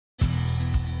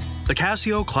The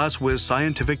Casio ClassWiz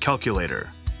Scientific Calculator.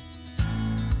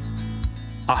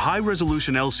 A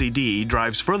high-resolution LCD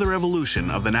drives further evolution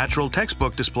of the natural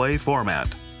textbook display format.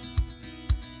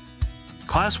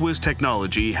 ClassWiz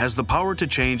technology has the power to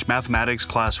change mathematics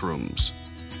classrooms.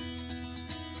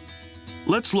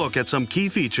 Let's look at some key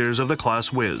features of the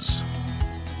ClassWiz.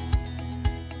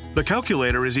 The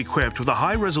calculator is equipped with a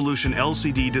high-resolution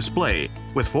LCD display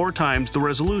with 4 times the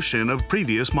resolution of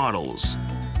previous models.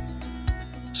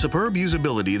 Superb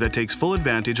usability that takes full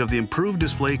advantage of the improved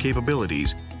display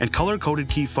capabilities and color-coded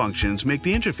key functions make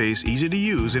the interface easy to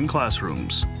use in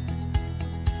classrooms.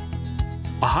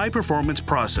 A high-performance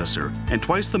processor and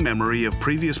twice the memory of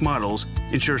previous models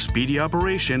ensure speedy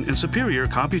operation and superior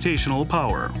computational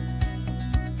power.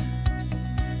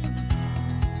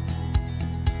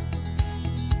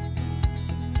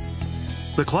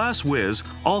 The ClassWiz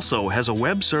also has a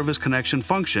web service connection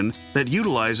function that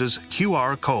utilizes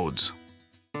QR codes.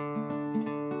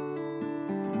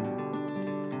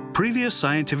 Previous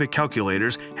scientific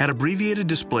calculators had abbreviated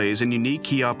displays and unique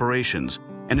key operations,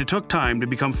 and it took time to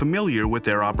become familiar with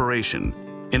their operation.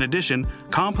 In addition,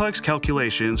 complex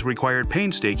calculations required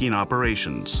painstaking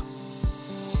operations.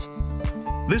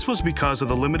 This was because of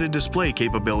the limited display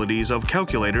capabilities of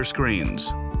calculator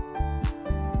screens.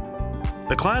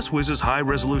 The ClassWiz's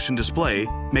high-resolution display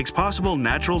makes possible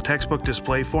natural textbook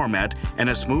display format and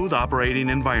a smooth operating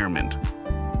environment.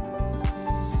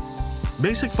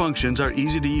 Basic functions are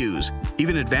easy to use.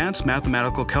 Even advanced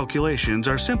mathematical calculations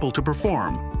are simple to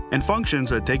perform, and functions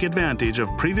that take advantage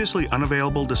of previously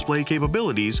unavailable display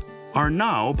capabilities are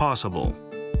now possible.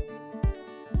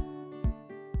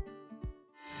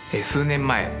 数年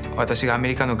前、私がアメ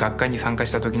リカの学会に参加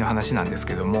した時の話なんです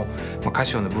けども、カ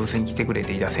シオのブースに来てくれ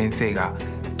ていた先生が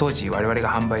当時我々が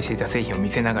販売していた製品を見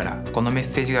せながら、このメッ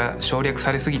セージが省略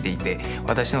されすぎていて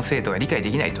私の生徒が理解で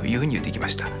きないというふうに言ってきま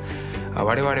した。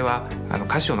我々は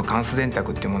カシオの関数電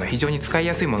卓っていうものは非常に使い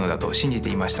やすいものだと信じて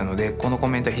いましたので、このコ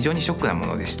メントは非常にショックなも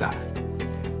のでした。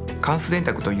関数電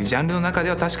卓というジャンルの中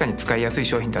では確かに使いやすい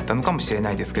商品だったのかもしれ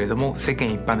ないですけれども、世間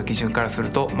一般の基準からす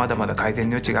るとまだまだ改善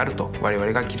の余地があると我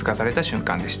々が気づかされた瞬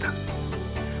間でした。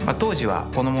当時は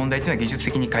この問題というのは技術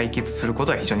的に解決するこ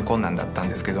とは非常に困難だったん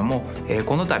ですけども、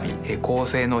この度高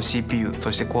性能 CPU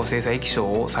そして高精細液晶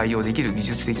を採用できる技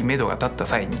術的目処が立った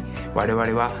際に、我々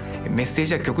はメッセー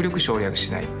ジは極力省略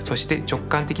しない、そして直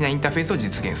感的なインターフェースを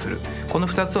実現する、この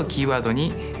2つをキーワード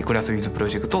にClassWizプロ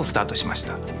ジェクトをスタートしまし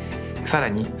た。さら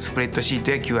にスプレッドシー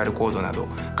トや QR コードなど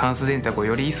関数電卓を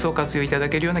より一層活用いただ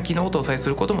けるような機能を搭載す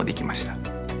ることもできました。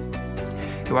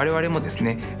我々もです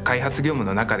ね、開発業務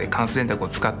の中で関数電卓を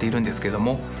使っているんですけど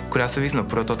も、ClassWizの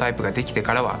プロトタイプができて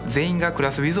からは全員が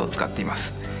ClassWizを使っていま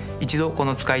す。一度こ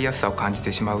の使いやすさを感じ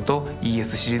てしまうと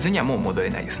ES シリーズにはもう戻れ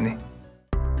ないですね。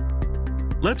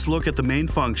Let's look at the main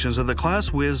functions of the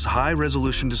ClassWiz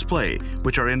high-resolution display,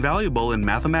 which are invaluable in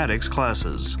mathematics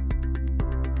classes.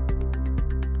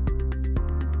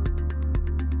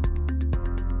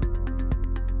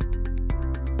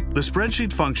 The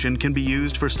spreadsheet function can be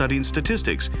used for studying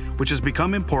statistics, which has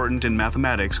become important in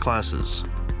mathematics classes.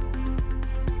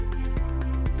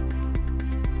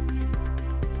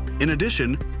 In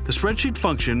addition, the spreadsheet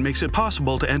function makes it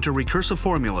possible to enter recursive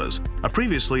formulas, a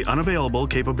previously unavailable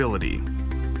capability.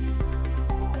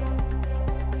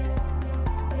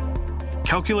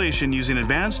 Calculation using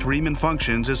advanced Riemann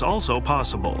functions is also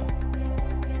possible.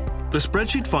 The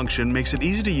spreadsheet function makes it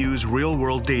easy to use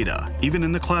real-world data, even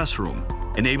in the classroom,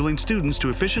 enabling students to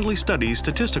efficiently study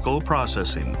statistical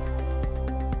processing.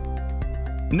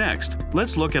 Next,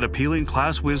 let's look at appealing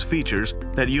ClassWiz features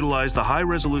that utilize the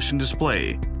high-resolution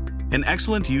display, an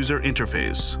excellent user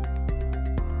interface.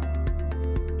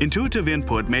 Intuitive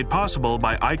input made possible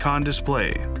by icon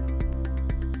display.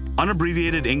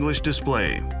 Unabbreviated English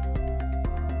display.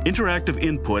 Interactive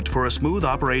input for a smooth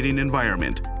operating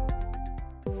environment.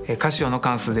 カシオの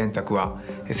関数電卓は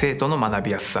生徒の学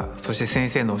びやすさ、そして先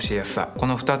生の教えやすさ、こ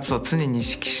の2つを常に意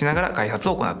識しながら開発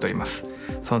を行っております。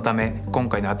そのため今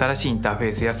回の新しいインターフェ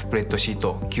ースやスプレッドシー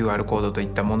ト、QR コードといっ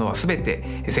たものは全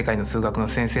て世界の数学の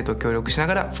先生と協力しな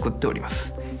がら作っておりま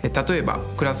す。例えば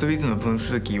ClassWizの分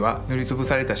数キーは塗りつぶ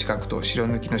された四角と白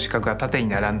抜きの四角が縦に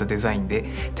並んだデザインで、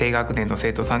低学年の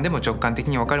生徒さんでも直感的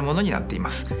に分かるものになってい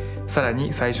ます。さら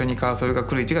に最初にカーソルが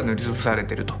来る位置が塗りつぶされ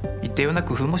ているといったような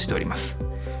工夫もしております。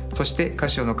そしてカ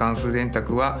シオの関数電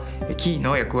卓はキー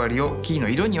の役割をキーの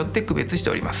色によって区別して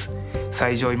おります。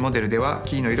最上位モデルでは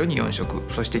キーの色に4色、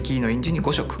そしてキーの印字に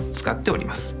5色使っており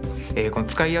ます。この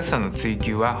使いやすさの追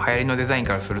求は流行りのデザイン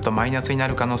からするとマイナスにな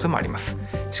る可能性もあります。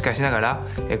しかしながら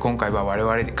今回は我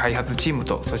々開発チーム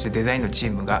とそしてデザインのチ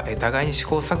ームが互いに試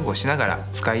行錯誤しながら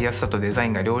使いやすさとデザイ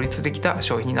ンが両立できた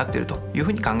商品になっているというふ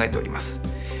うに考えております。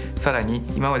さらに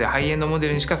今までハイエンドモデ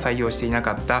ルにしか採用していな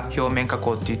かった表面加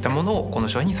工といったものをこの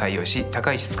商品に採用し、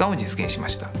高い質感を実現しま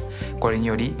した。これに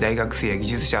より大学生や技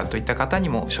術者といった方に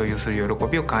も所有する喜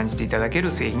びを感じていただけ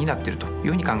る製品になっているとい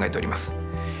うふうに考えております。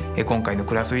今回の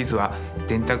ClassWizは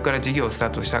電卓から事業をスター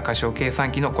トしたカシオ計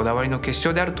算機のこだわりの結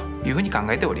晶であるというふうに考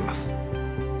えております。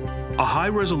 A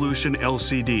high-resolution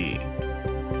LCD,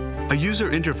 a user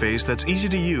interface that's easy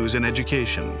to use in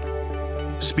education,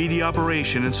 speedy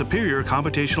operation and superior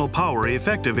computational power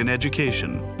effective in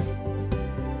education,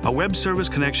 a web service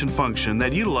connection function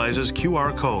that utilizes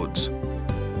QR codes.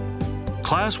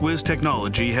 ClassWiz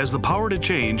technology has the power to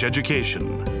change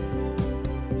education.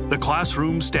 The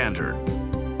classroom standard.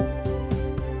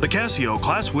 The Casio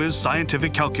ClassWiz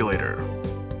Scientific Calculator.